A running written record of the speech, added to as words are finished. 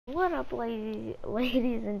What up, ladies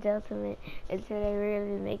and gentlemen? And today we're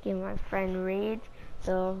gonna be making my friend rage.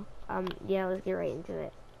 So, yeah, let's get right into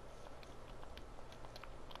it.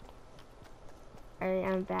 Alright,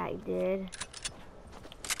 I'm back, dude.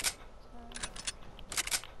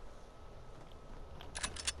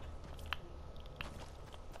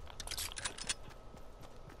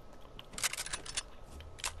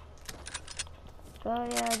 So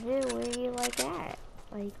yeah, dude, where you at?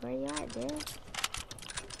 Like, where you at, dude?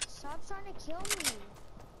 Stop trying to kill me.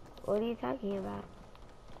 What are you talking about?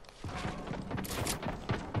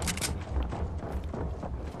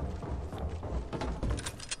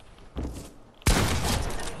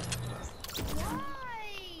 Why?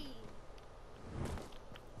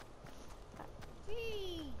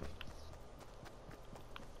 Jeez.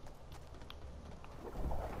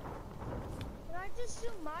 Can I just do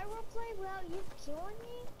my roleplay without you killing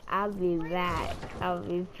me? I'll be back.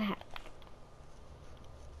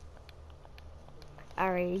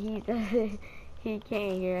 Alright, he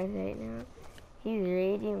can't hear us right now. He's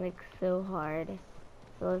raging like so hard.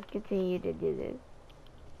 So let's continue to do this.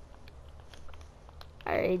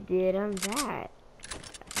 Alright, dude, I'm back.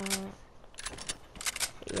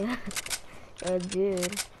 Yeah. Yo,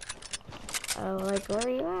 dude. Oh, like, where are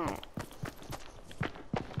you at?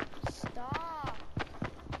 Stop.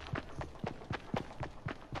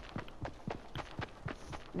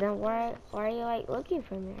 Then why are you like looking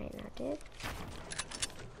for me right now, dude?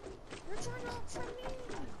 You're trying to look for me.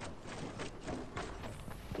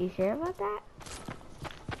 You sure about that?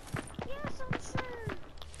 Yes, I'm sure.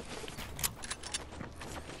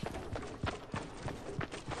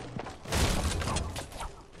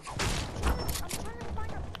 I'm trying to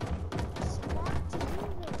find a spot to do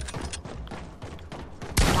this.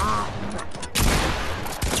 Stop.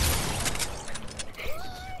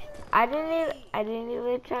 I didn't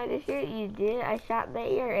even try to shoot you, dude. I shot the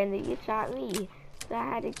air and then you shot me. So I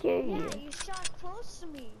had to kill you. Yeah, you shot close to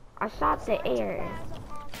me. I shot the air.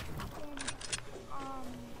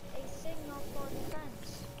 A signal for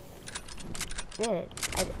defense. Dude,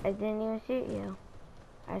 I didn't even shoot you.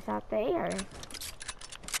 I shot the air.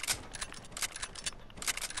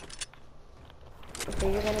 So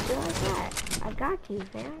you're gonna do like that. I got you,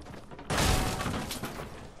 fam.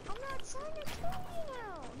 I'm not trying to kill you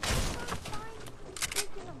now. I'm just trying to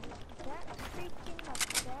find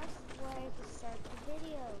the best way to start the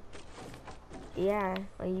video. Yeah,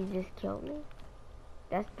 well, you just killed me.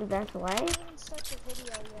 That's the best way? I didn't even start the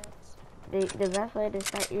video yet. The best way to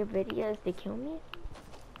start your video is to kill me?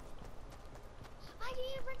 I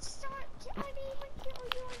didn't even kill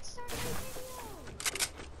you and start my video.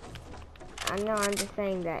 I know, I'm just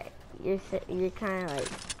saying that you're kind of like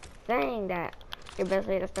saying that your best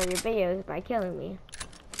way to start your video is by killing me.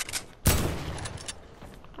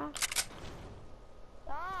 Huh?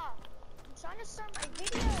 Stop. I'm trying to start my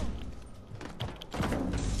video.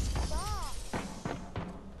 Stop.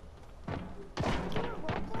 Can we do a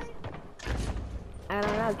roleplay? I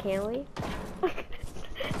don't know, can we?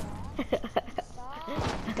 Stop.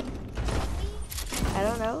 I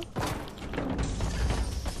don't know.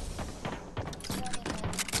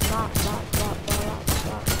 Stop.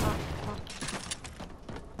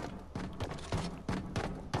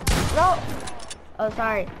 No! Oh,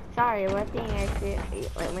 sorry. My thing actually,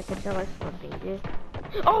 like my controller's flipping, dude.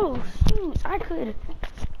 Oh, shoot, I could.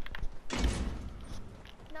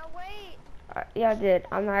 No, wait. Yeah, dude,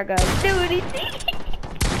 I'm not gonna do anything.